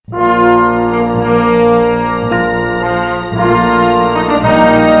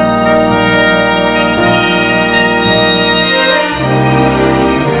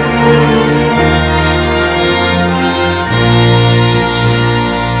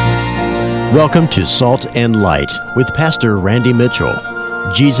Welcome to Salt and Light with Pastor Randy Mitchell.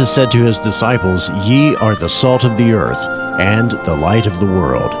 Jesus said to his disciples, "Ye are the salt of the earth and the light of the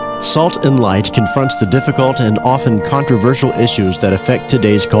world." Salt and Light confronts the difficult and often controversial issues that affect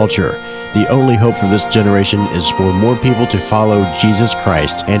today's culture. The only hope for this generation is for more people to follow Jesus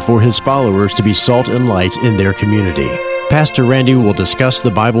Christ and for his followers to be salt and light in their community. Pastor Randy will discuss the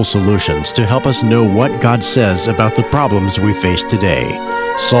Bible solutions to help us know what God says about the problems we face today.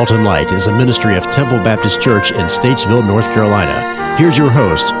 Salt and Light is a ministry of Temple Baptist Church in Statesville, North Carolina. Here's your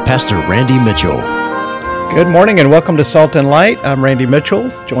host, Pastor Randy Mitchell. Good morning and welcome to Salt and Light. I'm Randy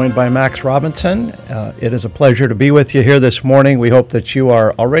Mitchell, joined by Max Robinson. It is a pleasure to be with you here this morning. We hope that you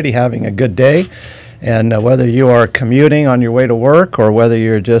are already having a good day. And whether you are commuting on your way to work or whether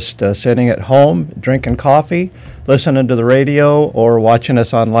you're just sitting at home, drinking coffee, listening to the radio, or watching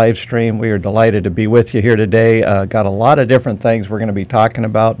us on live stream, we are delighted to be with you here today. Got a lot of different things we're going to be talking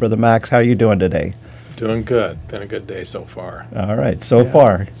about. Brother Max, how are you doing today? Doing good. Been a good day so far. All right, so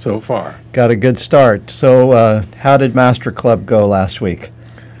far. So far. Got a good start. So how did Master Club go last week?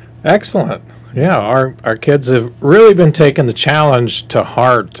 Excellent. Yeah, our kids have really been taking the challenge to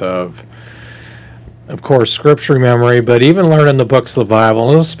heart of course, scripture memory, but even learning the books of the Bible.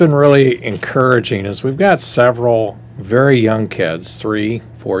 And this has been really encouraging as we've got several very young kids, 3,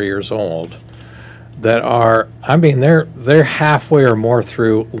 4 years old, that are, they're halfway or more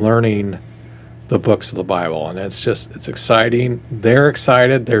through learning the books of the Bible. And it's exciting. They're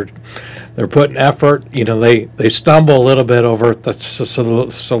excited. They're putting effort. You know, they stumble a little bit over the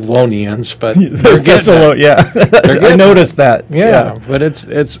Thessalonians, but they're getting yeah. I noticed that. Yeah, but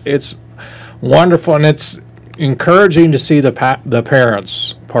it's wonderful, and it's encouraging to see the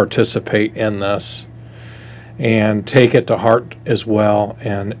parents participate in this and take it to heart as well.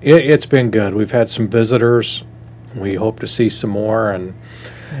 And it's been good. We've had some visitors. We hope to see some more, and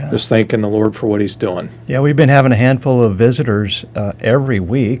just thanking the Lord for what he's doing. Yeah, we've been having a handful of visitors every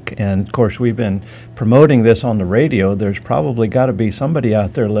week, and of course we've been promoting this on the radio. There's probably got to be somebody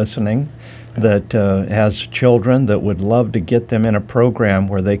out there listening that has children that would love to get them in a program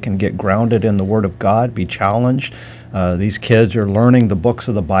where they can get grounded in the Word of God, be challenged. These kids are learning the books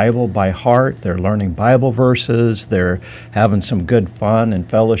of the Bible by heart. They're learning Bible verses. They're having some good fun and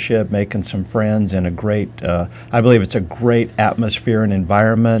fellowship, making some friends in a great, I believe it's a great atmosphere and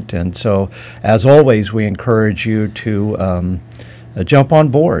environment. And so, as always, we encourage you to jump on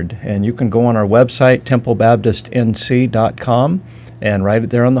board. And you can go on our website, templebaptistnc.com. And right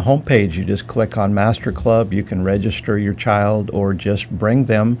there on the homepage, you just click on Master Club. You can register your child or just bring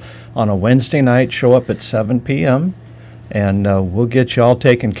them on a Wednesday night, show up at 7 p.m., and we'll get you all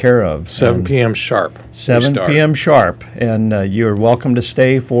taken care of. 7 p.m. sharp. 7 p.m. sharp. And you're welcome to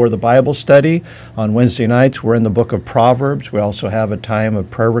stay for the Bible study. On Wednesday nights, we're in the book of Proverbs. We also have a time of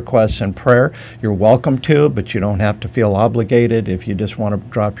prayer requests and prayer. You're welcome to, but you don't have to feel obligated. If you just want to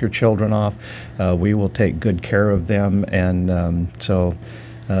drop your children off, we will take good care of them. And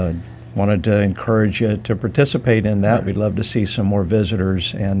wanted to encourage you to participate in that. We'd love to see some more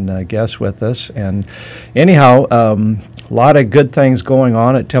visitors and guests with us. And anyhow, a lot of good things going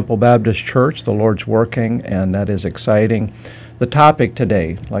on at Temple Baptist Church. The Lord's working, and that is exciting. The topic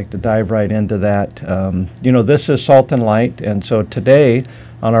today, I'd like to dive right into that. This is Salt and Light, and so today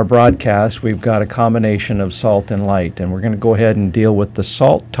on our broadcast, we've got a combination of salt and light, and we're going to go ahead and deal with the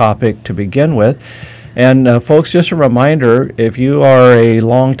salt topic to begin with. And folks, just a reminder, if you are a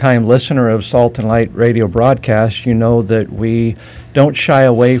longtime listener of Salt and Light radio broadcast, you know that we don't shy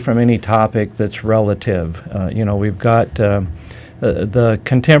away from any topic that's relative. We've got the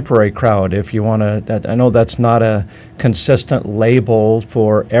contemporary crowd, if you want to. I know that's not a consistent label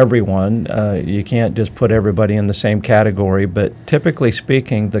for everyone. You can't just put everybody in the same category, but typically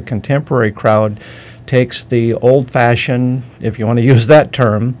speaking, the contemporary crowd takes the old-fashioned, if you want to use that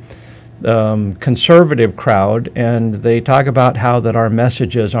term, conservative crowd, and they talk about how that our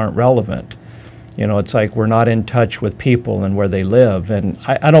messages aren't relevant. It's like we're not in touch with people and where they live, and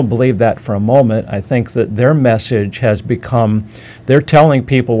I don't believe that for a moment. I think that their message has become, they're telling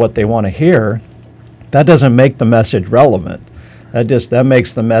people what they want to hear. That doesn't make the message relevant. That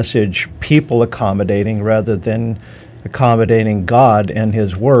makes the message people accommodating rather than accommodating God and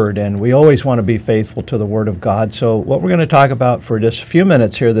His Word, and we always want to be faithful to the Word of God. So what we're going to talk about for just a few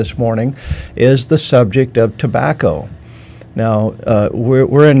minutes here this morning is the subject of tobacco. Now,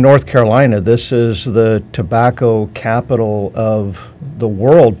 we're in North Carolina. This is the tobacco capital of the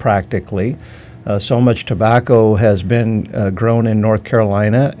world practically. So much tobacco has been grown in North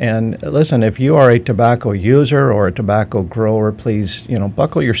Carolina. And listen, if you are a tobacco user or a tobacco grower, please,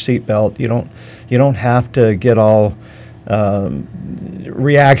 buckle your seatbelt. You don't have to get all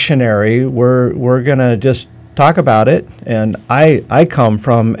reactionary. We're going to just talk about it. And I come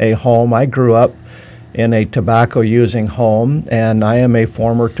from a home, I grew up in a tobacco-using home, and I am a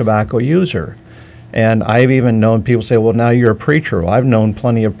former tobacco user. And I've even known people say, well, now you're a preacher. Well, I've known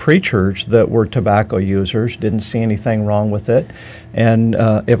plenty of preachers that were tobacco users, didn't see anything wrong with it. And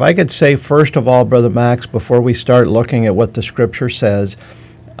if I could say, first of all, Brother Max, before we start looking at what the Scripture says,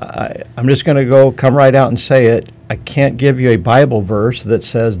 I'm just going to come right out and say it. I can't give you a Bible verse that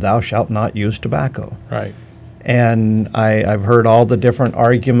says, thou shalt not use tobacco. Right. And I've heard all the different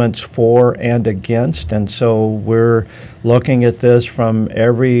arguments for and against, and so we're looking at this from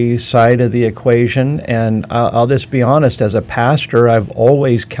every side of the equation. And I'll just be honest, as a pastor, I've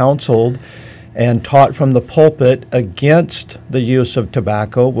always counseled and taught from the pulpit against the use of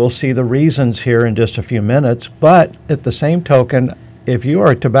tobacco. We'll see the reasons here in just a few minutes, but at the same token, if you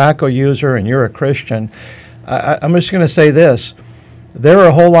are a tobacco user and you're a Christian, I'm just going to say this, there are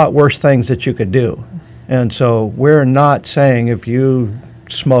a whole lot worse things that you could do. And so we're not saying if you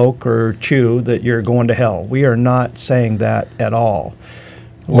smoke or chew that you're going to hell. We are not saying that at all.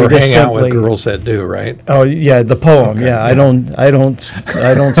 Or hang out with girls that do, right? Oh yeah, the poem. Okay, yeah, I don't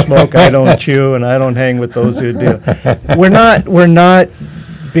smoke, I don't chew, and I don't hang with those who do. We're not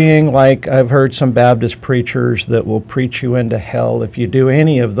being like, I've heard some Baptist preachers that will preach you into hell if you do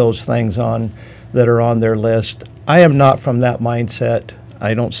any of those things that are on their list. I am not from that mindset.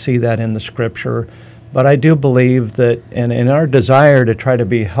 I don't see that in the Scripture. But I do believe that in our desire to try to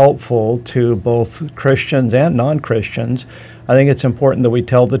be helpful to both Christians and non-Christians, I think it's important that we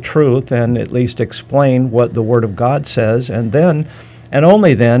tell the truth and at least explain what the Word of God says. And then, and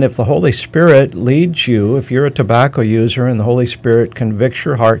only then, if the Holy Spirit leads you, if you're a tobacco user and the Holy Spirit convicts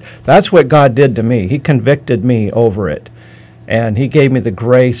your heart, that's what God did to me. He convicted me over it. And He gave me the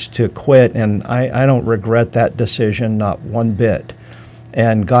grace to quit, and I don't regret that decision, not one bit.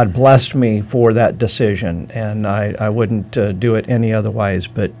 And God blessed me for that decision, and I wouldn't do it any otherwise.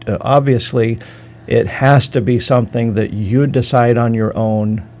 But obviously, it has to be something that you decide on your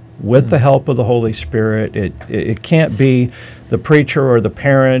own with the help of the Holy Spirit. It can't be the preacher or the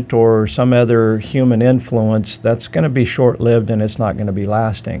parent or some other human influence. That's going to be short-lived, and it's not going to be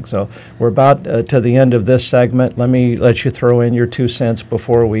lasting. So we're about to the end of this segment. Let me let you throw in your 2 cents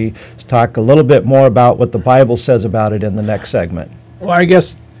before we talk a little bit more about what the Bible says about it in the next segment. Well, I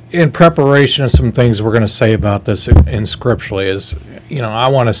guess in preparation of some things we're going to say about this in scripturally is, I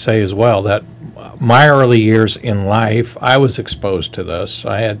want to say as well that my early years in life, I was exposed to this.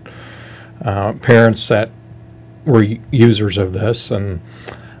 I had parents that were users of this, and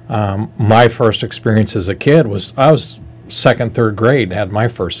my first experience as a kid was I was second, third grade and had my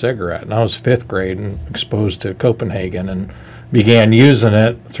first cigarette, and I was fifth grade and exposed to Copenhagen and began using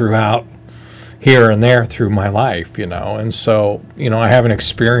it throughout here and there through my life, and so, I have an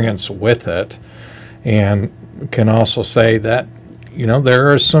experience with it, and can also say that,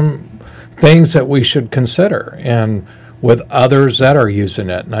 there are some things that we should consider, and with others that are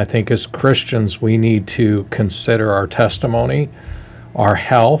using it, and I think as Christians, we need to consider our testimony, our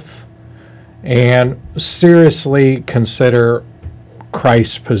health, and seriously consider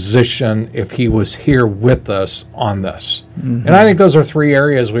Christ's position if He was here with us on this. Mm-hmm. And I think those are 3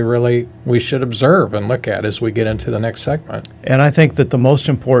 areas we should observe and look at as we get into the next segment. And I think that the most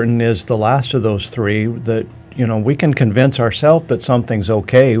important is the last of those 3, that we can convince ourselves that something's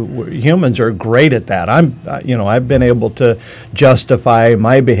okay. Humans are great at that. I've been able to justify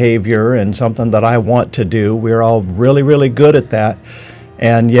my behavior and something that I want to do. We're all really, really good at that.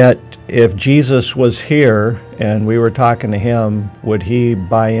 And yet, if Jesus was here and we were talking to Him, would He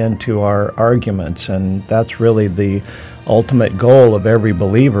buy into our arguments? And that's really the ultimate goal of every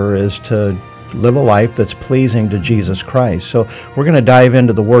believer, is to live a life that's pleasing to Jesus Christ. So we're going to dive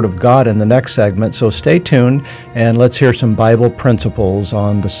into the Word of God in the next segment. So stay tuned and let's hear some Bible principles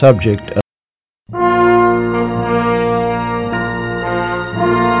on the subject of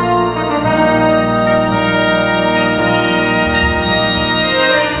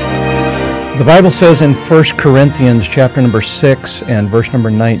The Bible says in 1 Corinthians chapter number 6 and verse number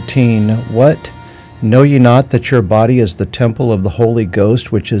 19, "What? Know ye not that your body is the temple of the Holy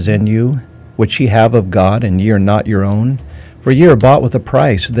Ghost which is in you, which ye have of God, and ye are not your own? For ye are bought with a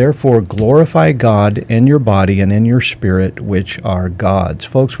price. Therefore glorify God in your body and in your spirit, which are God's."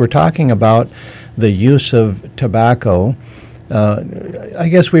 Folks, we're talking about the use of tobacco. I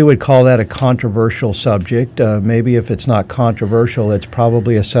guess we would call that a controversial subject. Maybe if it's not controversial, it's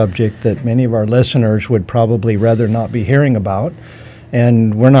probably a subject that many of our listeners would probably rather not be hearing about.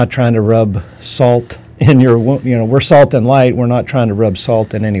 And we're not trying to rub salt in your we're salt and light. We're not trying to rub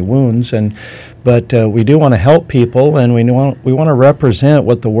salt in any wounds, but we do want to help people, and we want to represent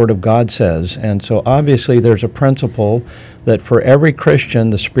what the Word of God says. And so obviously there's a principle that for every Christian,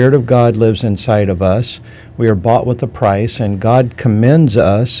 the Spirit of God lives inside of us. We are bought with a price, and God commends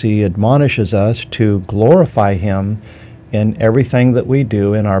us, He admonishes us to glorify Him in everything that we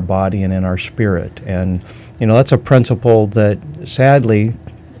do in our body and in our spirit. And that's a principle that sadly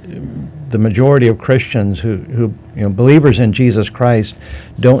the majority of Christians who believers in Jesus Christ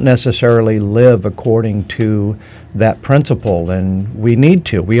don't necessarily live according to that principle, and we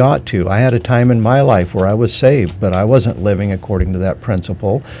ought to. I had a time in my life where I was saved, but I wasn't living according to that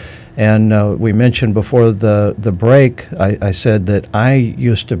principle. And we mentioned before the break, I said that I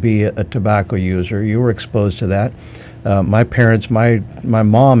used to be a tobacco user. You were exposed to that. My parents, my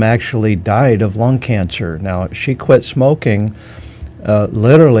mom actually died of lung cancer. Now, she quit smoking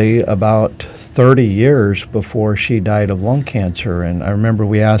literally about 30 years before she died of lung cancer. And I remember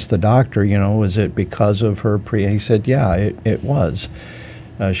we asked the doctor, was it because of her he said, yeah, it was.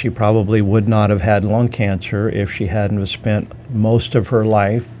 She probably would not have had lung cancer if she hadn't have spent most of her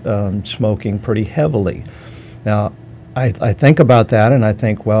life smoking pretty heavily. Now, I think about that, and I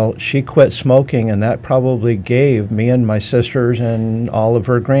think, well, she quit smoking, and that probably gave me and my sisters and all of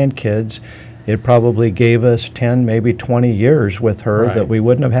her grandkids, it probably gave us 10, maybe 20 years with her that we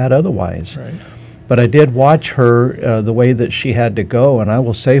wouldn't have had otherwise. Right. But I did watch her the way that she had to go, and I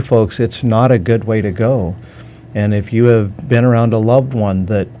will say, folks, it's not a good way to go. And if you have been around a loved one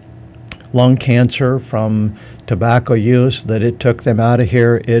that lung cancer from tobacco use, that it took them out of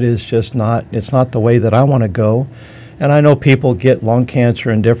here, it's not the way that I want to go. And I know people get lung cancer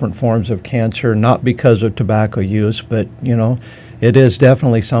and different forms of cancer, not because of tobacco use, but, it is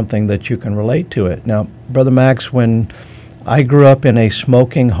definitely something that you can relate to it. Now, Brother Max, when I grew up in a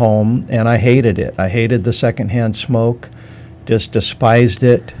smoking home, and I hated it. I hated the secondhand smoke, just despised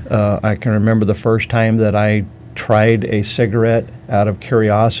it. I can remember the first time that I tried a cigarette out of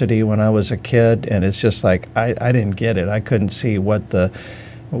curiosity when I was a kid, and it's just like, I didn't get it. I couldn't see why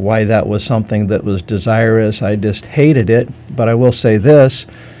that was something that was desirous. I just hated it. But I will say this,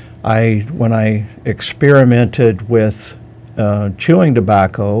 when I experimented with chewing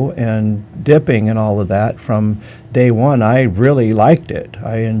tobacco and dipping and all of that from day one, I really liked it.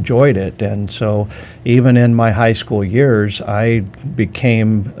 I enjoyed it. And so even in my high school years, I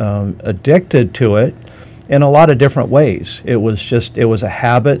became addicted to it in a lot of different ways. It was a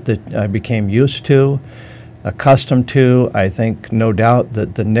habit that I became used to, accustomed to. I think no doubt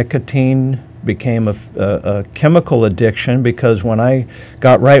that the nicotine became a chemical addiction, because when I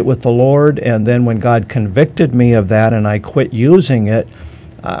got right with the Lord, and then when God convicted me of that and I quit using it,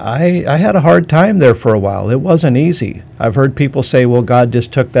 I had a hard time there for a while. It wasn't easy. I've heard people say, well, God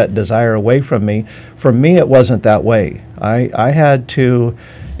just took that desire away from me. For me, it wasn't that way. I had to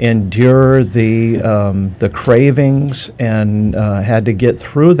endure the cravings and had to get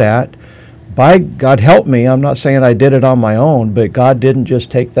through that. By God help me, I'm not saying I did it on my own, but God didn't just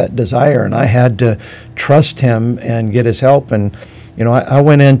take that desire, and I had to trust Him and get His help. And I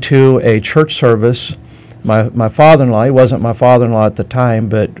went into a church service. My father-in-law, he wasn't my father-in-law at the time,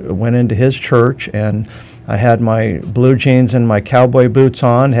 but went into his church, and I had my blue jeans and my cowboy boots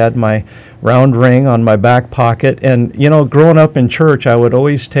on, had my round ring on my back pocket, and growing up in church, I would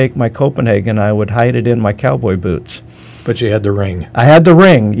always take my Copenhagen, I would hide it in my cowboy boots. But you had the ring. I had the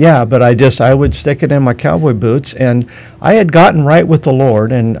ring, yeah, but I would stick it in my cowboy boots, and I had gotten right with the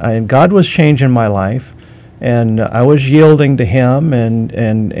Lord, and God was changing my life, and I was yielding to Him,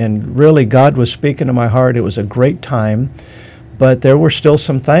 and really God was speaking to my heart. It was a great time, but there were still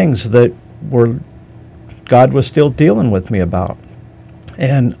some things that God was still dealing with me about.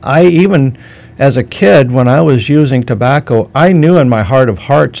 And I even, as a kid, when I was using tobacco, I knew in my heart of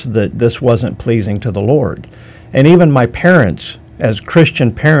hearts that this wasn't pleasing to the Lord. And even my parents, as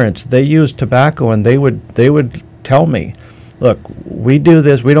Christian parents, they used tobacco, and they would tell me, look, we do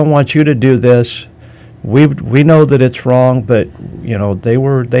this, we don't want you to do this. We know that it's wrong, but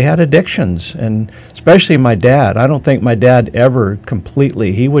they had addictions, and especially my dad. I don't think my dad ever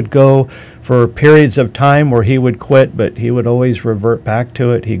completely. He would go for periods of time where he would quit, but he would always revert back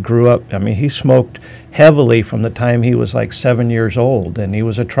to it. He grew up, he smoked heavily from the time he was like 7 years old, and he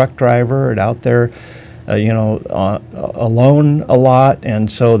was a truck driver and out there alone a lot,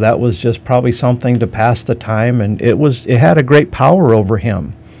 and so that was just probably something to pass the time, and it had a great power over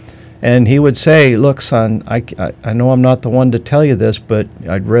him. And he would say, look, son, I know I'm not the one to tell you this, but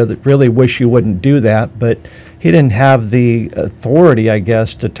I'd really wish you wouldn't do that. But he didn't have the authority, I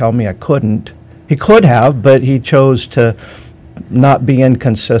guess, to tell me I couldn't. He could have, but he chose to not be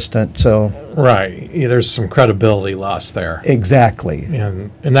inconsistent. So Right. Yeah, there's some credibility lost there. exactly.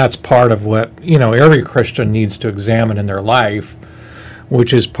 And that's part of what, every Christian needs to examine in their life,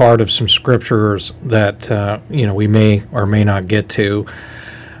 which is part of some scriptures that, we may or may not get to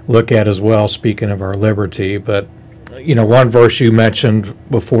look at as well, speaking of our liberty. But, one verse you mentioned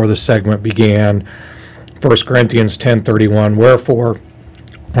before the segment began, 1 Corinthians 10:31, wherefore,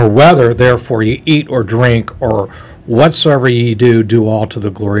 or whether, therefore, ye eat or drink, or whatsoever ye do, do all to the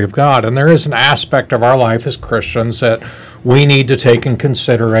glory of God. And there is an aspect of our life as Christians that we need to take in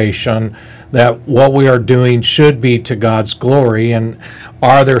consideration, that what we are doing should be to God's glory. And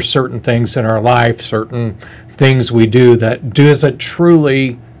are there certain things in our life, certain things we do, that does it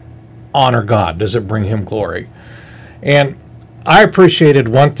truly honor God? Does it bring him glory? And I appreciated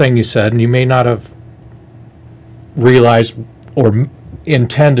one thing you said, and you may not have realized or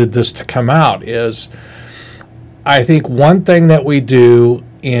intended this to come out, is I think one thing that we do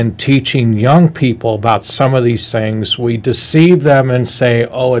in teaching young people about some of these things, we deceive them and say,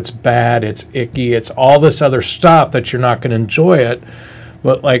 oh, it's bad, it's icky, it's all this other stuff that you're not going to enjoy it.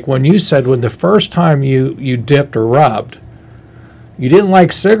 But like when you said, when the first time you dipped or rubbed, you didn't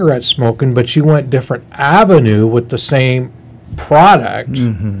like cigarette smoking, but you went different avenue with the same product,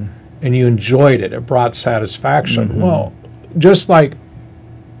 and you enjoyed it. It brought satisfaction. Well, just like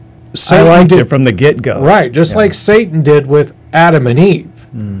I liked it from the get-go. Right, just like Satan did with Adam and Eve.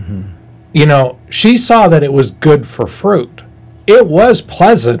 She saw that it was good for fruit. It was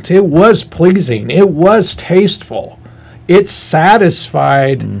pleasant. It was pleasing. It was tasteful. It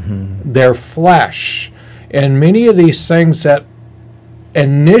satisfied their flesh. And many of these things that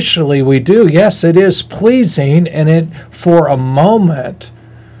initially we do, yes, it is pleasing, and it, for a moment,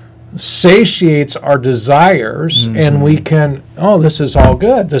 satiates our desires, and we can, this is all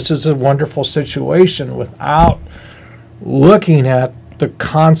good, this is a wonderful situation, without looking at the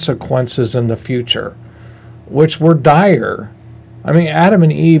consequences in the future, which were dire. I mean, Adam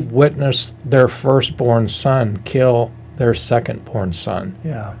and Eve witnessed their firstborn son kill their secondborn son.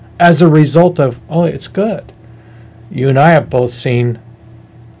 Yeah. As a result of, it's good. You and I have both seen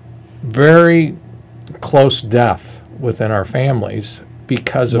very close death within our families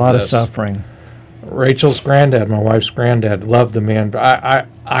because of this. A lot of suffering. Rachel's granddad, my wife's granddad, loved the man. But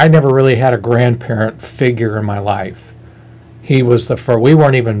I never really had a grandparent figure in my life. He was the first. We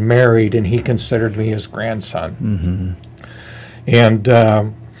weren't even married, and he considered me his grandson.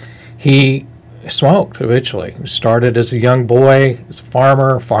 And he smoked eventually. He started as a young boy, as a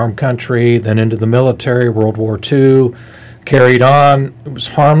farmer, farm country, then into the military, World War II. Carried on. It was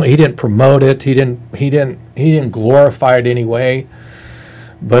harmless. He didn't promote it. He didn't glorify it anyway.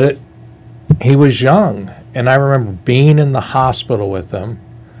 But he was young, and I remember being in the hospital with him.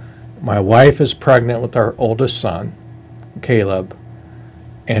 My wife is pregnant with our oldest son, Caleb,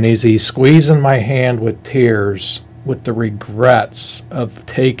 and as he's squeezing my hand with tears, with the regrets of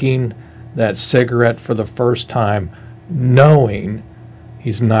taking that cigarette for the first time, knowing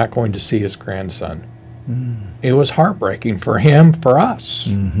he's not going to see his grandson. It was heartbreaking for him, for us,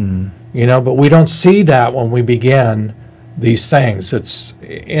 but we don't see that when we begin these things.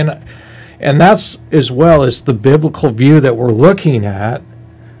 And that's as well as the biblical view that we're looking at,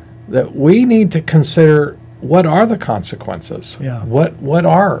 that we need to consider, what are the consequences? Yeah. What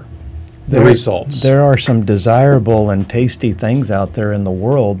are the results? There are some desirable and tasty things out there in the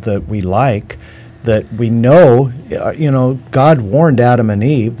world that we like, that we know, God warned Adam and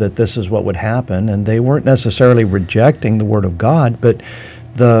Eve that this is what would happen, and they weren't necessarily rejecting the Word of God, but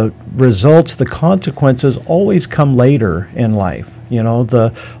the results, the consequences always come later in life.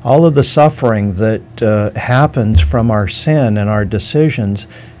 All of the suffering that happens from our sin and our decisions,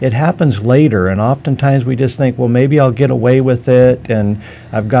 it happens later, and oftentimes we just think, well, maybe I'll get away with it, and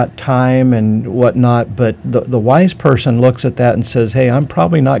I've got time and whatnot, but the wise person looks at that and says, hey, I'm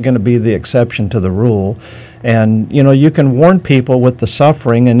probably not going to be the exception to the rule. And, you can warn people with the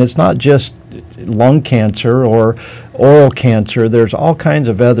suffering, and it's not just lung cancer or oral cancer. There's all kinds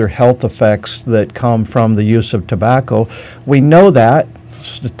of other health effects that come from the use of tobacco. We know that.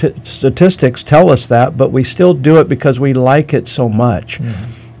 Statistics tell us that, but we still do it because we like it so much.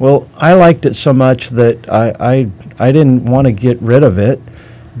 Well, I liked it so much that I didn't want to get rid of it,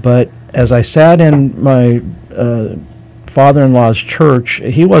 but as I sat in my father-in-law's church,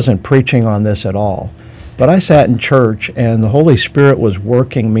 he wasn't preaching on this at all. But I sat in church, and the Holy Spirit was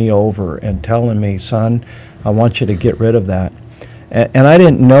working me over and telling me, son, I want you to get rid of that. And I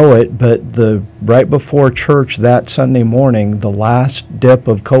didn't know it, but right before church that Sunday morning, the last dip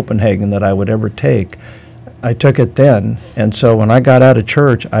of Copenhagen that I would ever take, I took it then. And so when I got out of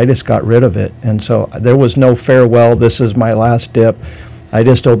church, I just got rid of it. And so there was no farewell, this is my last dip. I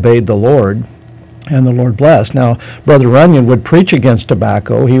just obeyed the Lord, and the Lord blessed. Now, Brother Runyon would preach against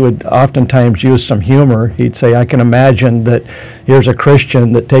tobacco. He would oftentimes use some humor. He'd say, I can imagine that here's a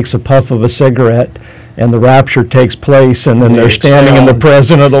Christian that takes a puff of a cigarette, and the rapture takes place, and then they're standing in the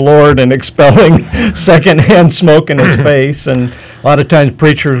presence of the Lord and expelling secondhand smoke in his face. And a lot of times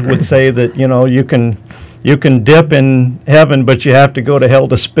preachers would say that, you can dip in heaven, but you have to go to hell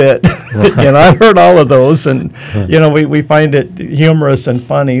to spit. I've heard all of those, and we find it humorous and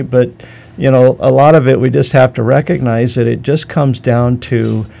funny, but a lot of it we just have to recognize that it just comes down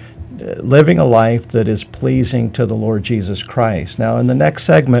to living a life that is pleasing to the Lord Jesus Christ. Now, in the next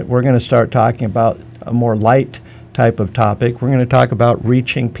segment, we're going to start talking about a more light type of topic. We're going to talk about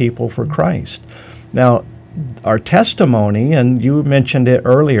reaching people for Christ. Now, our testimony, and you mentioned it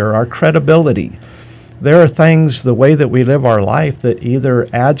earlier, our credibility. There are things, the way that we live our life, that either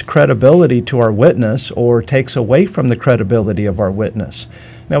adds credibility to our witness or takes away from the credibility of our witness.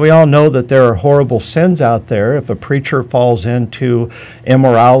 Now, we all know that there are horrible sins out there. If a preacher falls into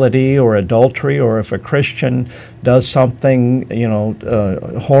immorality or adultery, or if a Christian does something,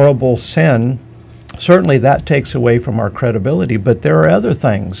 horrible sin, certainly that takes away from our credibility. But there are other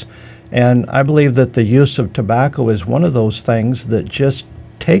things. And I believe that the use of tobacco is one of those things that just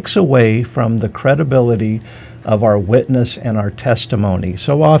takes away from the credibility of our witness and our testimony.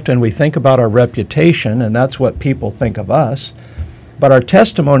 So often we think about our reputation, and that's what people think of us. But our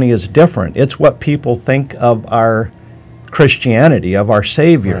testimony is different. It's what people think of our Christianity, of our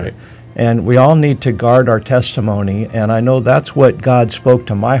Savior. Right. And we all need to guard our testimony. And I know that's what God spoke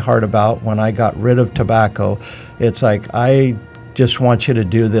to my heart about when I got rid of tobacco. It's like, I just want you to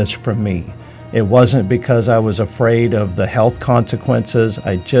do this for me. It wasn't because I was afraid of the health consequences.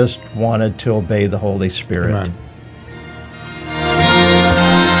 I just wanted to obey the Holy Spirit. Amen.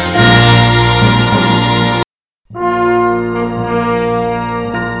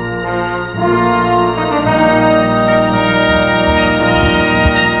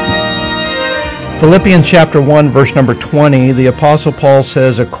 Philippians chapter 1, verse number 20, the Apostle Paul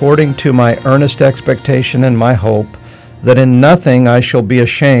says, according to my earnest expectation and my hope, that in nothing I shall be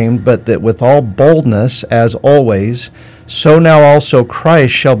ashamed, but that with all boldness, as always, so now also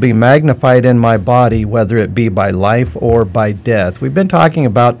Christ shall be magnified in my body, whether it be by life or by death. We've been talking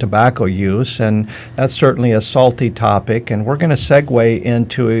about tobacco use, and that's certainly a salty topic, and we're going to segue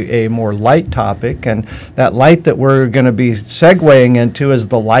into a more light topic, and that light that we're going to be segueing into is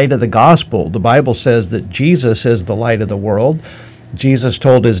the light of the gospel. The Bible says that Jesus is the light of the world. Jesus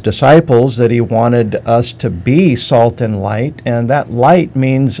told his disciples that he wanted us to be salt and light, and that light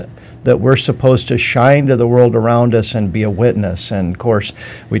means that we're supposed to shine to the world around us and be a witness. And of course,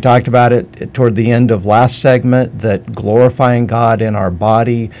 we talked about it toward the end of last segment, that glorifying God in our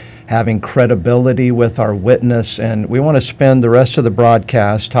body, having credibility with our witness, and we want to spend the rest of the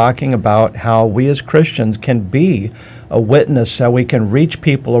broadcast talking about how we as Christians can be a witness, how we can reach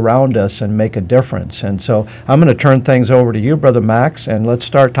people around us and make a difference. And so I'm going to turn things over to you, Brother Max, and let's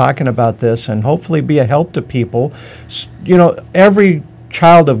start talking about this and hopefully be a help to people. Every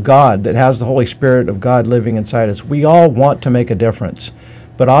child of God that has the Holy Spirit of God living inside us, we all want to make a difference.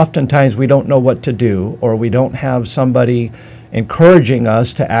 But oftentimes we don't know what to do, or we don't have somebody encouraging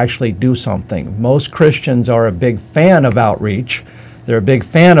us to actually do something. Most Christians are a big fan of outreach. They're a big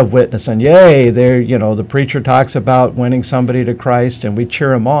fan of witness, and yay, the preacher talks about winning somebody to Christ, and we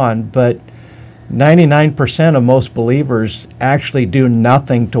cheer him on, but 99% of most believers actually do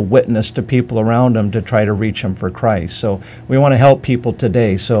nothing to witness to people around them to try to reach them for Christ. So we want to help people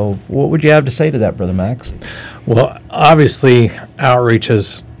today. So what would you have to say to that, Brother Max? Well, obviously, outreach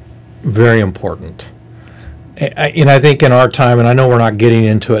is very important. And I think in our time, and I know we're not getting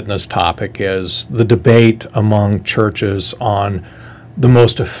into it in this topic, is the debate among churches on the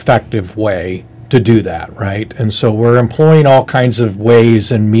most effective way to do that, right? And so we're employing all kinds of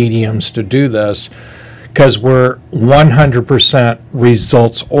ways and mediums to do this because we're 100%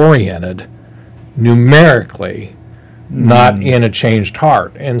 results oriented numerically, not in a changed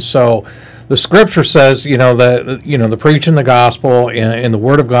heart. And so the scripture says, the preaching the gospel in the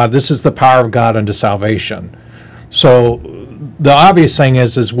word of God, this is the power of God unto salvation. So the obvious thing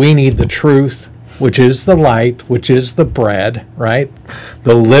is we need the truth, which is the light, which is the bread, right?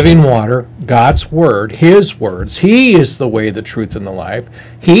 The living water, God's word, his words. He is the way, the truth, and the life.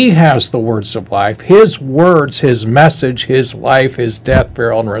 He has the words of life. His words, his message, his life, his death,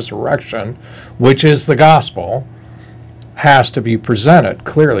 burial, and resurrection, which is the gospel, has to be presented.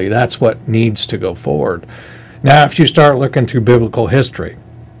 Clearly, that's what needs to go forward. Now, if you start looking through biblical history,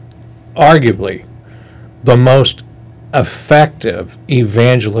 arguably, the most effective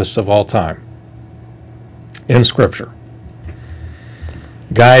evangelists of all time in Scripture.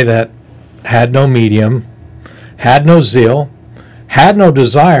 Guy that had no medium, had no zeal, had no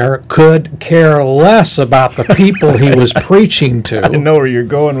desire, could care less about the people he was preaching I to, know where you're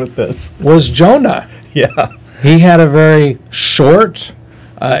going with this. was Jonah. Yeah. He had a very short,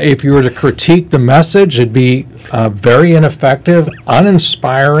 if you were to critique the message, it'd be very ineffective,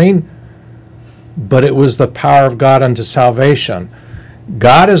 uninspiring, but it was the power of God unto salvation.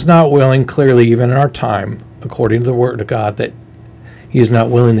 God is not willing, clearly, even in our time, according to the Word of God, that He is not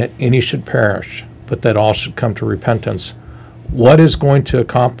willing that any should perish, but that all should come to repentance. What is going to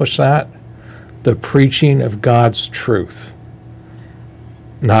accomplish that? The preaching of God's truth.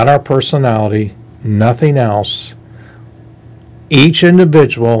 Not our personality, nothing else. Each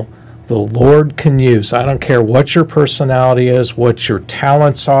individual the Lord can use. I don't care what your personality is, what your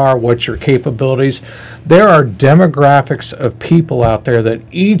talents are, what your capabilities. There are demographics of people out there that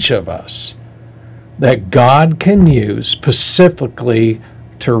each of us, that God can use specifically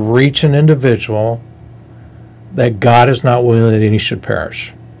to reach an individual, that God is not willing that any should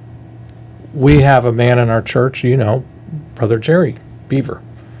perish. We have a man in our church, you know, Brother Jerry Beaver.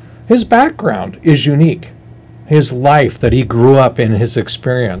 His background is unique. His life that he grew up in, his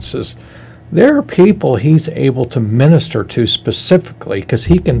experiences. There are people he's able to minister to specifically because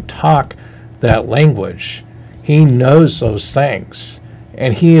he can talk that language. He knows those things,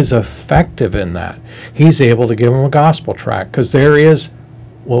 and he is effective in that. He's able to give them a gospel tract because there is,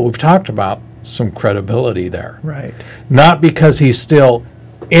 what we've talked about, some credibility there. Right. Not because he's still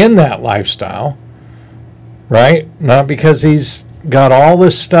in that lifestyle, right? Not because he's got all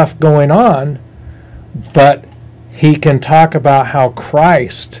this stuff going on, but he can talk about how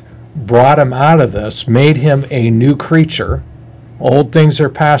Christ brought him out of this, made him a new creature. Old things are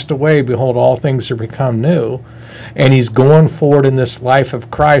passed away, behold, all things are become new. And he's going forward in this life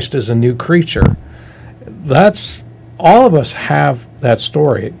of Christ as a new creature. That's, all of us have that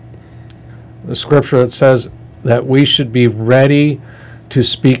story. The scripture that says that we should be ready to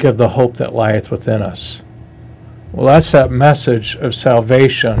speak of the hope that lieth within us. Well, that's that message of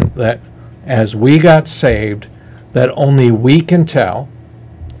salvation that as we got saved, that only we can tell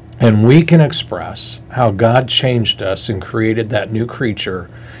and we can express how God changed us and created that new creature,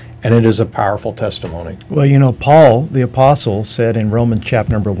 and it is a powerful testimony. Well, you know, Paul, the apostle, said in Romans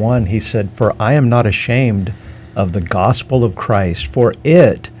chapter number 1, he said, "For I am not ashamed of the gospel of Christ, for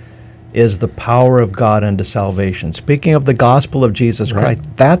it is the power of God unto salvation." Speaking of the gospel of Jesus Right. Christ,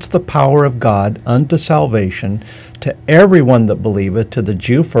 that's the power of God unto salvation to everyone that believeth, to the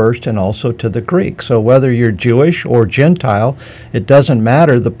Jew first and also to the Greek. So whether you're Jewish or Gentile, it doesn't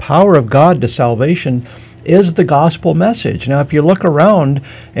matter. The power of God to salvation is the gospel message. Now, if you look around,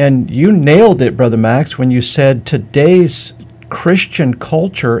 and you nailed it, Brother Max, when you said today's Christian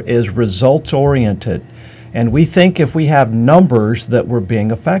culture is results-oriented. And we think if we have numbers that we're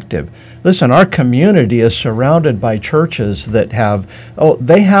being effective. Listen, our community is surrounded by churches that have,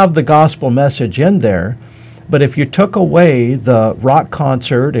 they have the gospel message in there, but if you took away the rock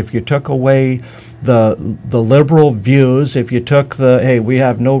concert, if you took away the liberal views, if you took the, hey, we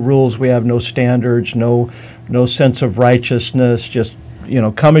have no rules, we have no standards, no sense of righteousness, just, you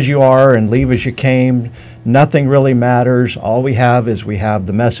know, come as you are and leave as you came, nothing really matters. All we have is we have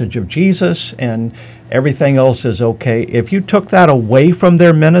the message of Jesus, and everything else is okay. If you took that away from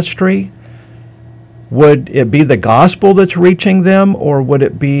their ministry, would it be the gospel that's reaching them, or would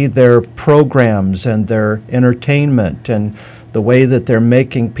it be their programs and their entertainment and the way that they're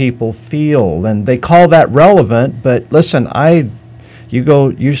making people feel? And they call that relevant, but listen,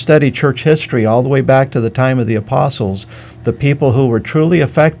 you study church history all the way back to the time of the apostles. The people who were truly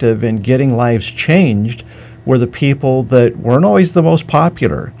effective in getting lives changed were the people that weren't always the most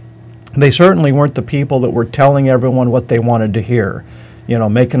popular. They certainly weren't the people that were telling everyone what they wanted to hear, you know,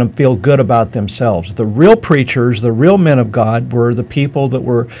 making them feel good about themselves. The real preachers, the real men of God, were the people that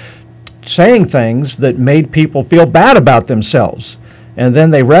were saying things that made people feel bad about themselves. And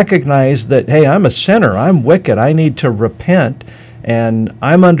then they recognized that, hey, I'm a sinner, I'm wicked, I need to repent, and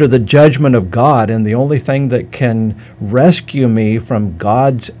I'm under the judgment of God, and the only thing that can rescue me from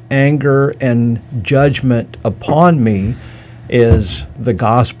God's anger and judgment upon me is the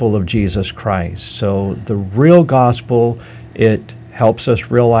gospel of Jesus Christ. So the real gospel, it helps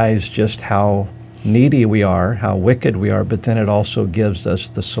us realize just how needy we are, how wicked we are, but then it also gives us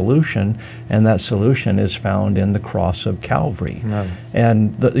the solution, and that solution is found in the cross of Calvary. Amen.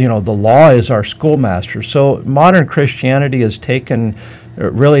 And the law is our schoolmaster. So modern Christianity has taken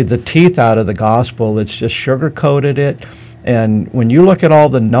really the teeth out of the gospel. It's just sugar-coated it. And when you look at all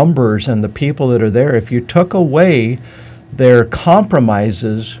the numbers and the people that are there, if you took away their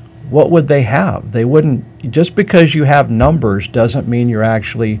compromises, what would they have? They wouldn't, just because you have numbers doesn't mean you're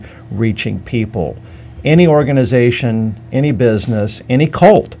actually reaching people. Any organization, any business, any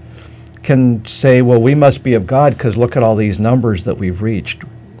cult can say, well, we must be of God because look at all these numbers that we've reached.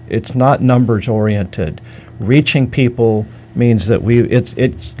 It's not numbers oriented. Reaching people means that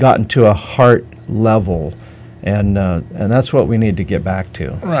it's gotten to a heart level, and that's what we need to get back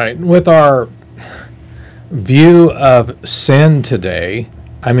to. Right. With our view of sin today,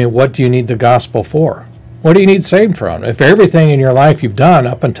 I mean, what do you need the gospel for? What do you need saved from? If everything in your life you've done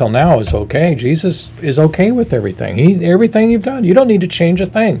up until now is okay, Jesus is okay with everything. Everything you've done, you don't need to change a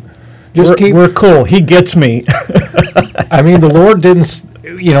thing. We're cool. He gets me. I mean, the Lord didn't.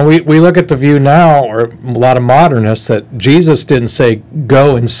 We look at the view now, or a lot of modernists, that Jesus didn't say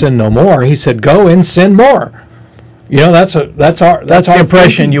go and sin no more. He said go and sin more. That's our the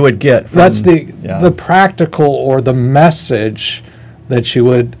impression thinking. You would get. That's the practical or the message that you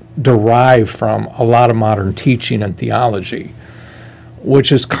would derive from a lot of modern teaching and theology,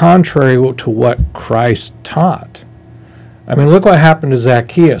 which is contrary to what Christ taught. I mean, look what happened to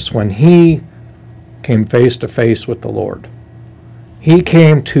Zacchaeus when he came face to face with the Lord. He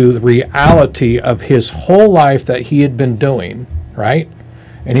came to the reality of his whole life that he had been doing, right?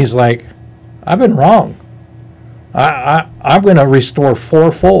 And he's like, I've been wrong. I'm going to restore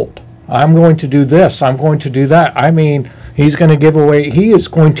fourfold. I'm going to do this. I'm going to do that. I mean, he's going to give away. He is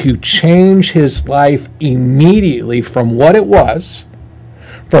going to change his life immediately from what it was,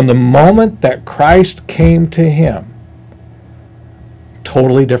 from the moment that Christ came to him.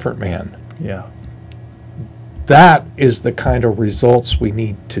 Totally different man. Yeah. That is the kind of results we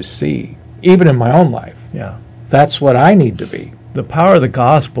need to see, even in my own life. Yeah. That's what I need to be. The power of the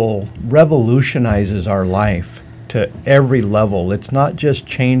gospel revolutionizes our life to every level. It's not just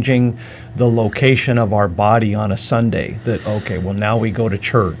changing the location of our body on a Sunday that, okay, well, now we go to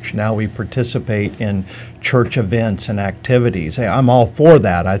church. Now we participate in church events and activities. Hey, I'm all for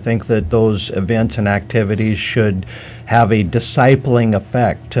that. I think that those events and activities should have a discipling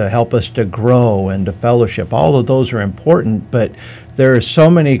effect to help us to grow and to fellowship. All of those are important, but there are so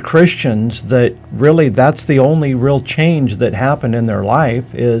many Christians that really that's the only real change that happened in their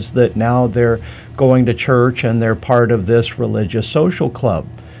life, is that now they're going to church and they're part of this religious social club.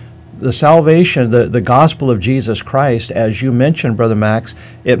 The salvation, the gospel of Jesus Christ, as you mentioned, Brother Max,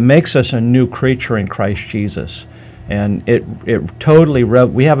 it makes us a new creature in Christ Jesus. And it totally,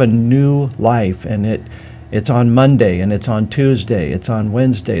 we have a new life, and it's on Monday, and it's on Tuesday, it's on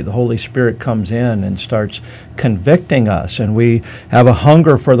Wednesday. The Holy Spirit comes in and starts convicting us, and we have a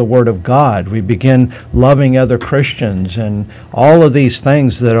hunger for the Word of God. We begin loving other Christians, and all of these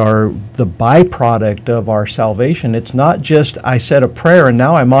things that are the byproduct of our salvation. It's not just I said a prayer and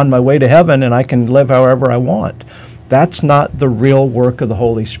now I'm on my way to heaven and I can live however I want. That's not the real work of the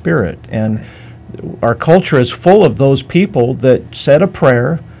Holy Spirit. And our culture is full of those people that said a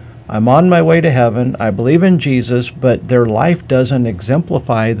prayer, I'm on my way to heaven, I believe in Jesus, but their life doesn't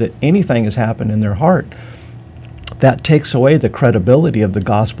exemplify that anything has happened in their heart. That takes away the credibility of the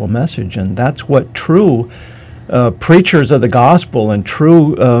gospel message, and that's what true preachers of the gospel and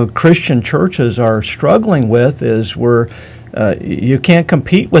true Christian churches are struggling with, is where you can't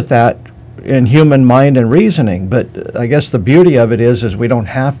compete with that in human mind and reasoning. But I guess the beauty of it is we don't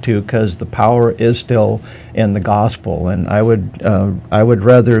have to, because the power is still in the gospel. And I would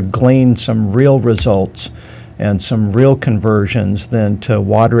rather glean some real results and some real conversions than to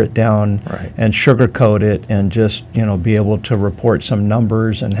water it down and sugarcoat it and just be able to report some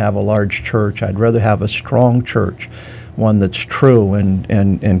numbers and have a large church. I'd rather have a strong church, one that's true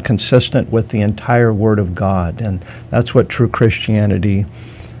and consistent with the entire Word of God. And that's what true Christianity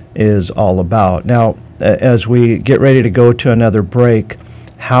is all about. Now, as we get ready to go to another break,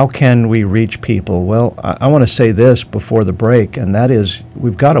 how can we reach people? Well, I want to say this before the break, and that is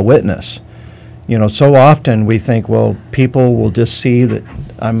we've got to witness. So often we think, well, people will just see that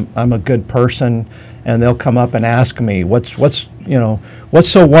I'm a good person, and they'll come up and ask me, what's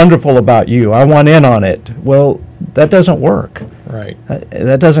so wonderful about you? I want in on it. Well, that doesn't work. Right.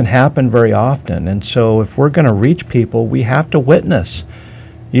 That doesn't happen very often. And so if we're going to reach people, we have to witness.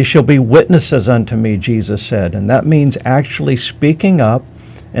 You shall be witnesses unto me, Jesus said. And that means actually speaking up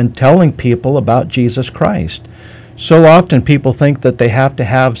and telling people about Jesus Christ. So often people think that they have to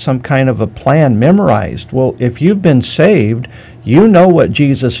have some kind of a plan memorized. Well, if you've been saved, you know what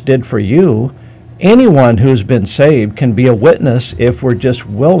Jesus did for you. Anyone who's been saved can be a witness if we're just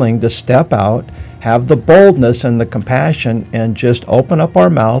willing to step out, have the boldness and the compassion, and just open up our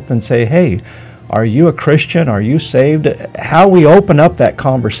mouth and say, hey, Are you a Christian? Are you saved? How we open up that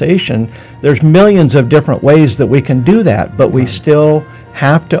conversation, there's millions of different ways that we can do that, but we still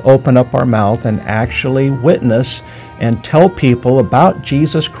have to open up our mouth and actually witness and tell people about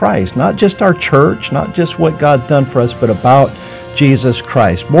Jesus Christ. Not just our church, not just what God's done for us, but about Jesus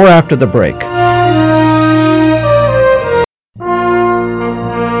Christ. More after the break.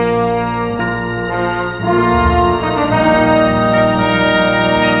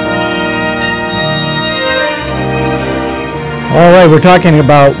 All right, we're talking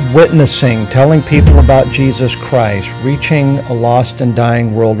about witnessing, telling people about Jesus Christ, reaching a lost and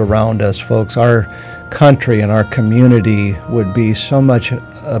dying world around us, folks. Our country and our community would be so much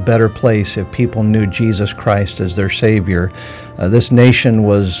a better place if people knew Jesus Christ as their Savior. This nation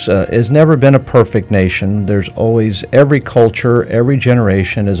has never been a perfect nation. There's always, every culture, every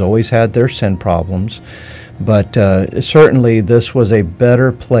generation has always had their sin problems. But certainly this was a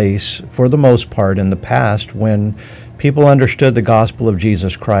better place for the most part in the past when people understood the gospel of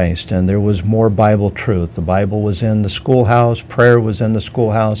Jesus Christ and there was more Bible truth. The Bible was in the schoolhouse, prayer was in the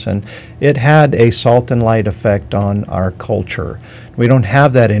schoolhouse, and it had a salt and light effect on our culture. We don't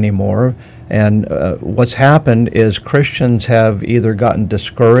have that anymore. And what's happened is Christians have either gotten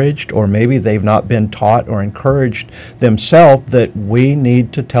discouraged or maybe they've not been taught or encouraged themselves that we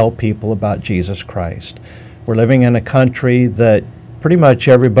need to tell people about Jesus Christ. We're living in a country that pretty much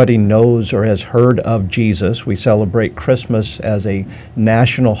everybody knows or has heard of Jesus. We celebrate Christmas as a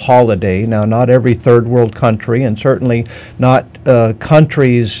national holiday. Now, not every third world country, and certainly not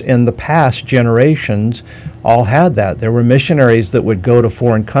countries in the past generations, all had that. There were missionaries that would go to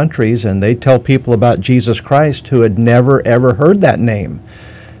foreign countries and they'd tell people about Jesus Christ who had never, ever heard that name.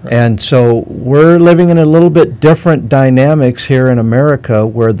 And so we're living in a little bit different dynamics here in America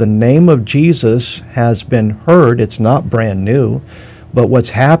where the name of Jesus has been heard. It's not brand new, but what's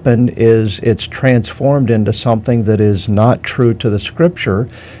happened is it's transformed into something that is not true to the Scripture.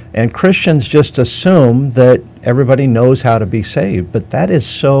 And Christians just assume that everybody knows how to be saved, but that is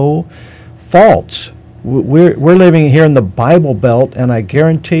so false. We're living here in the Bible Belt, and I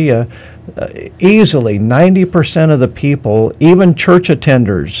guarantee you, easily 90% of the people, even church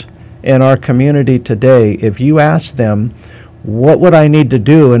attenders in our community today, if you ask them, what would I need to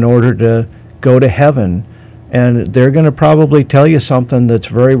do in order to go to heaven? And they're going to probably tell you something that's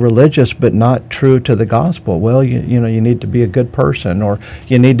very religious but not true to the gospel. Well, you need to be a good person, or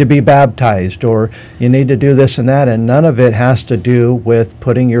you need to be baptized, or you need to do this and that, and none of it has to do with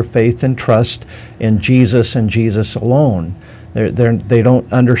putting your faith and trust in Jesus and Jesus alone. They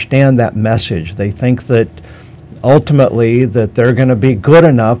don't understand that message. They think that ultimately that they're going to be good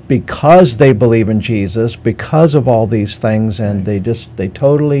enough because they believe in Jesus, because of all these things, and they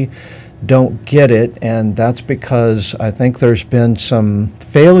totally don't get it. And that's because I think there's been some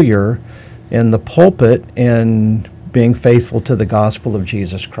failure in the pulpit in being faithful to the gospel of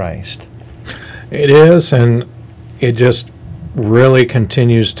Jesus Christ. It is, and it just really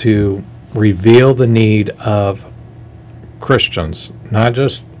continues to reveal the need of Christians, not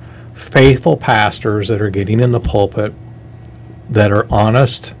just faithful pastors that are getting in the pulpit, that are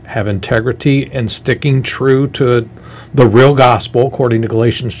honest, have integrity, and sticking true to the real gospel according to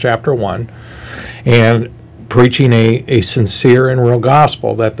Galatians chapter 1, and preaching a sincere and real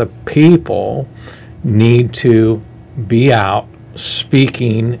gospel, that the people need to be out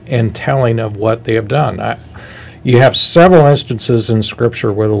speaking and telling of what they have done. You have several instances in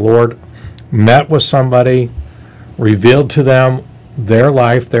Scripture where the Lord met with somebody, revealed to them their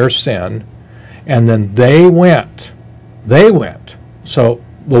life, their sin, and then they went. So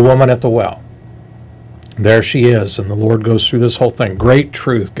the woman at the well, there she is, and the Lord goes through this whole thing. Great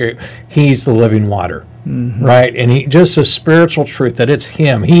truth. He's the living water, right? And he just a spiritual truth that it's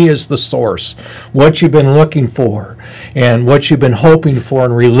Him. He is the source. What you've been looking for and what you've been hoping for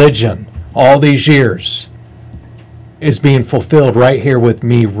in religion all these years is being fulfilled right here with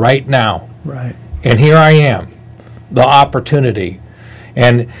me right now. Right. And here I am, the opportunity.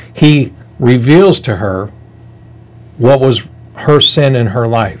 And He reveals to her what was her sin in her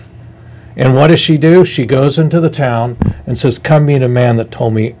life. And what does she do? She goes into the town and says, "Come meet a man that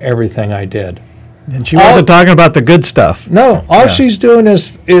told me everything I did." And she wasn't talking about the good stuff. No, all she's doing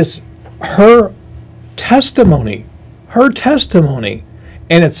is her testimony.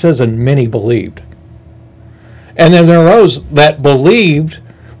 And it says, and many believed. And then there are those that believed,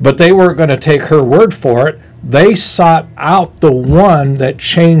 but they weren't going to take her word for it. They sought out the one that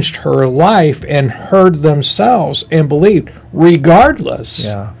changed her life and heard themselves and believed. Regardless,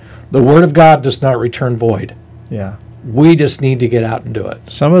 Yeah. the word of God does not return void. Yeah. We just need to get out and do it.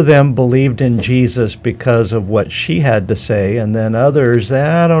 Some of them believed in Jesus because of what she had to say, and then others,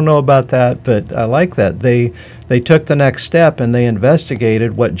 I don't know about that, but I like that. They took the next step and they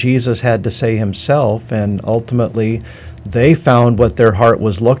investigated what Jesus had to say himself, and ultimately they found what their heart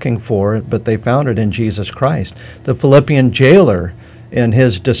was looking for, but they found it in Jesus Christ. The Philippian jailer, in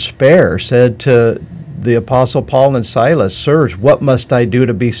his despair, said to the Apostle Paul and Silas, "Sirs, what must I do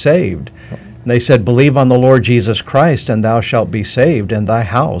to be saved?" And they said, "Believe on the Lord Jesus Christ, and thou shalt be saved, and thy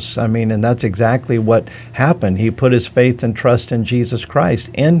house." I mean, and that's exactly what happened. He put his faith and trust in Jesus Christ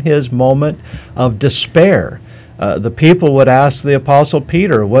in his moment of despair. The people would ask the Apostle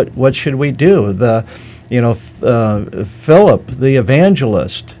Peter, "What should we do?" Philip, the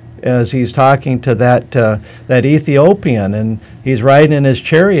evangelist, as he's talking to that Ethiopian, and he's riding in his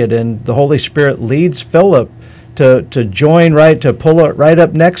chariot, and the Holy Spirit leads Philip to pull it right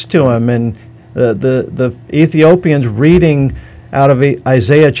up next to him, and the Ethiopian's reading out of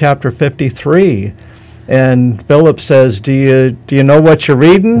Isaiah chapter 53, and Philip says, "Do you know what you're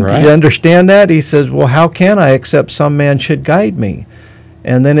reading? Right. Do you understand that?" He says, "Well, how can I except some man should guide me?"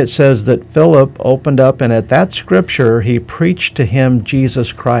 And then it says that Philip opened up, and at that scripture, he preached to him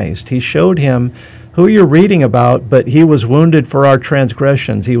Jesus Christ. He showed him who you're reading about, but he was wounded for our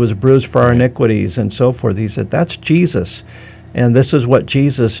transgressions. He was bruised for our iniquities, and so forth. He said, that's Jesus. And this is what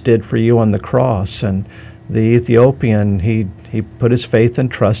Jesus did for you on the cross. And the Ethiopian, he put his faith and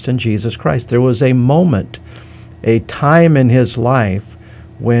trust in Jesus Christ. There was a moment, a time in his life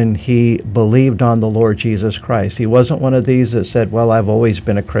when he believed on the Lord Jesus Christ. He wasn't one of these that said, well, I've always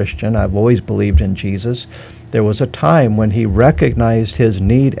been a Christian. I've always believed in Jesus. There was a time when he recognized his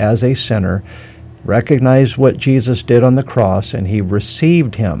need as a sinner, recognized what Jesus did on the cross, and he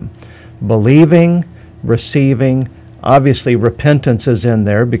received him. Believing, receiving, obviously repentance is in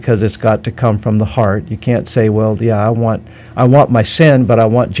there because it's got to come from the heart. You can't say, well, yeah, I want my sin, but I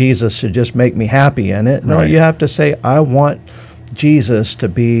want Jesus to just make me happy in it. No, Right. You have to say, I want Jesus to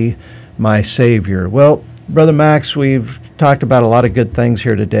be my Savior. Well, Brother Max, we've talked about a lot of good things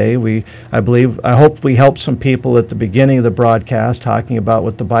here today. I hope we helped some people at the beginning of the broadcast talking about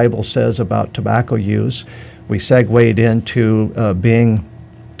what the Bible says about tobacco use. We segued into being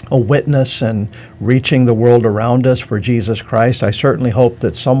a witness and reaching the world around us for Jesus Christ. I certainly hope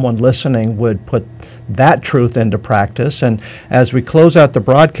that someone listening would put that truth into practice. And as we close out the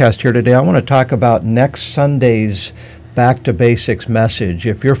broadcast here today, I want to talk about next Sunday's Back to Basics message.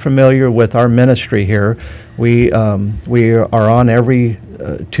 If you're familiar with our ministry here, we are on every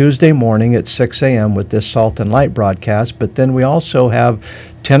Tuesday morning at 6 a.m. with this Salt and Light broadcast, but then we also have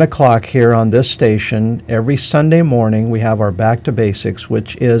 10 o'clock here on this station. Every Sunday morning we have our Back to Basics,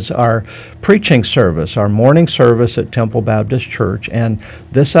 which is our preaching service, our morning service at Temple Baptist Church. And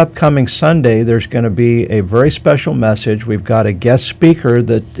this upcoming Sunday there's going to be a very special message. We've got a guest speaker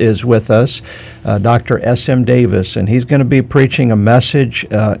that is with us, Dr. S.M. Davis, and he's going to be preaching a message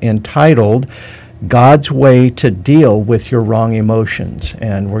entitled God's Way to Deal with Your Wrong Emotions.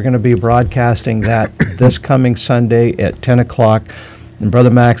 And we're going to be broadcasting that this coming Sunday at 10 o'clock. And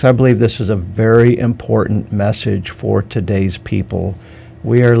Brother Max, I believe this is a very important message for today's people.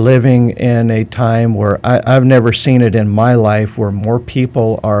 We are living in a time where I've never seen it in my life, where more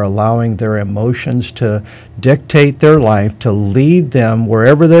people are allowing their emotions to dictate their life, to lead them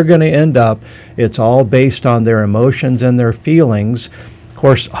wherever they're going to end up. It's all based on their emotions and their feelings. Of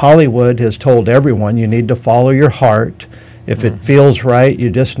course, Hollywood has told everyone you need to follow your heart. If it feels right, you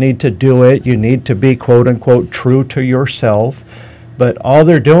just need to do it. You need to be, quote unquote, true to yourself. But all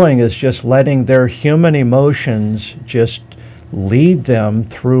they're doing is just letting their human emotions just lead them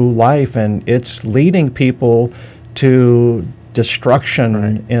through life, and it's leading people to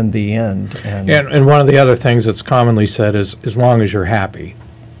destruction in the end. And one of the other things that's commonly said is, as long as you're happy.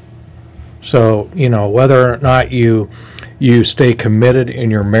 So, whether or not you stay committed in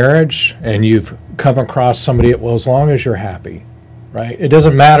your marriage and you've come across somebody, well, as long as you're happy, right? It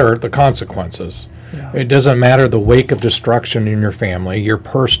doesn't matter the consequences. Yeah. It doesn't matter the wake of destruction in your family, your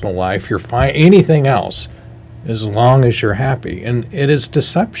personal life, anything else, as long as you're happy. And it is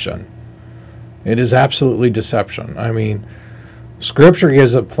deception. It is absolutely deception. I mean, Scripture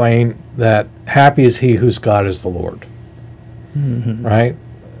gives it plain that happy is he whose God is the Lord. Mm-hmm. Right?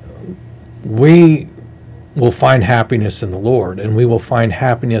 We will find happiness in the Lord, and we will find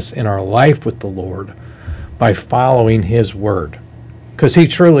happiness in our life with the Lord by following his word. Because he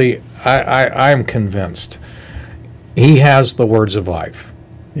truly, I'm convinced, he has the words of life.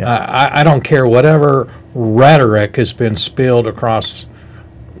 Yeah. I don't care whatever rhetoric has been spilled across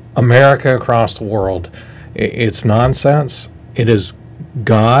America, across the world. It's nonsense. It is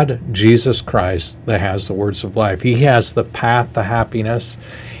God, Jesus Christ, that has the words of life. He has the path to happiness,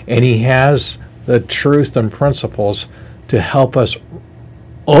 and He has the truth and principles to help us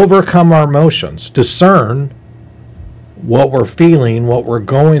overcome our emotions, discern what we're feeling, what we're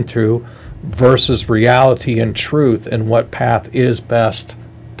going through, versus reality and truth, and what path is best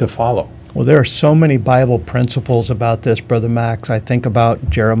to follow. Well, there are so many Bible principles about this, Brother Max. I think about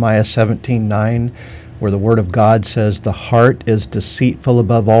Jeremiah 17:9, where the Word of God says, "The heart is deceitful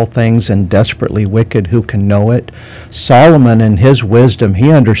above all things and desperately wicked. Who can know it?" Solomon, in his wisdom,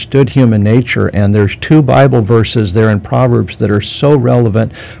 he understood human nature, and there's 2 Bible verses there in Proverbs that are so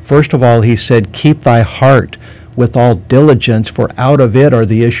relevant. First of all, he said, "Keep thy heart with all diligence, for out of it are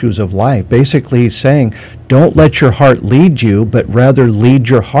the issues of life." Basically, he's saying, don't let your heart lead you, but rather lead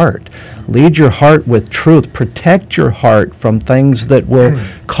your heart. Lead your heart with truth. Protect your heart from things that will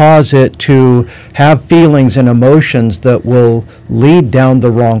cause it to have feelings and emotions that will lead down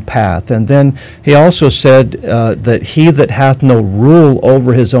the wrong path. And then he also said that he that hath no rule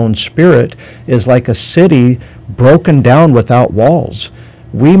over his own spirit is like a city broken down without walls.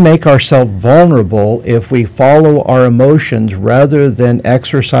 We make ourselves vulnerable if we follow our emotions rather than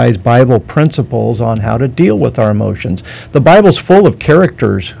exercise Bible principles on how to deal with our emotions. The Bible's full of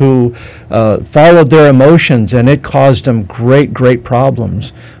characters who followed their emotions, and it caused them great, great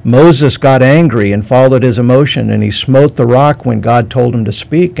problems. Moses got angry and followed his emotion, and he smote the rock when God told him to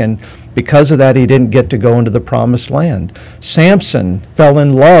speak, and because of that, he didn't get to go into the promised land. Samson fell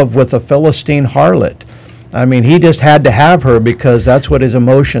in love with a Philistine harlot. I mean, he just had to have her because that's what his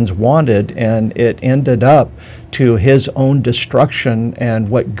emotions wanted, and it ended up to his own destruction. And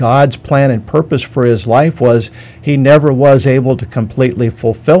what God's plan and purpose for his life was, he never was able to completely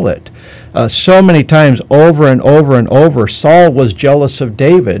fulfill it. So many times, over and over and over, Saul was jealous of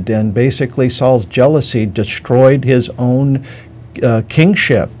David, and basically Saul's jealousy destroyed his own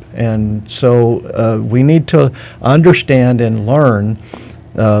kingship. And so we need to understand and learn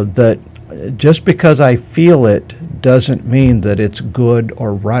that just because I feel it doesn't mean that it's good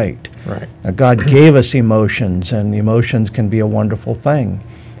or right. Right. Now, God gave us emotions, and emotions can be a wonderful thing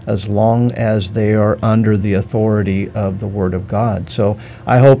as long as they are under the authority of the Word of God. So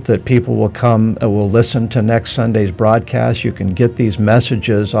I hope that people will come, will listen to next Sunday's broadcast. You can get these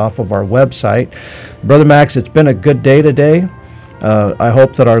messages off of our website. Brother Max, it's been a good day today. I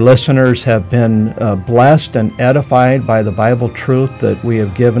hope that our listeners have been blessed and edified by the Bible truth that we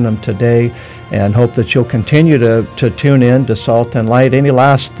have given them today, and hope that you'll continue to tune in to Salt and Light. Any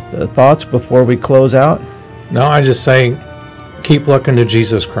last thoughts before we close out? No, I just say, keep looking to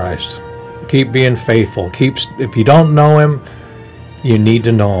Jesus Christ. Keep being faithful. If you don't know Him, you need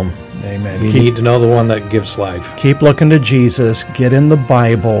to know Him. Amen. You need to know the one that gives life. Keep looking to Jesus. Get in the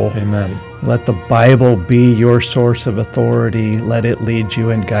Bible. Amen. Let the Bible be your source of authority. Let it lead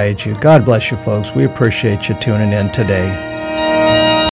you and guide you. God bless you, folks. We appreciate you tuning in today.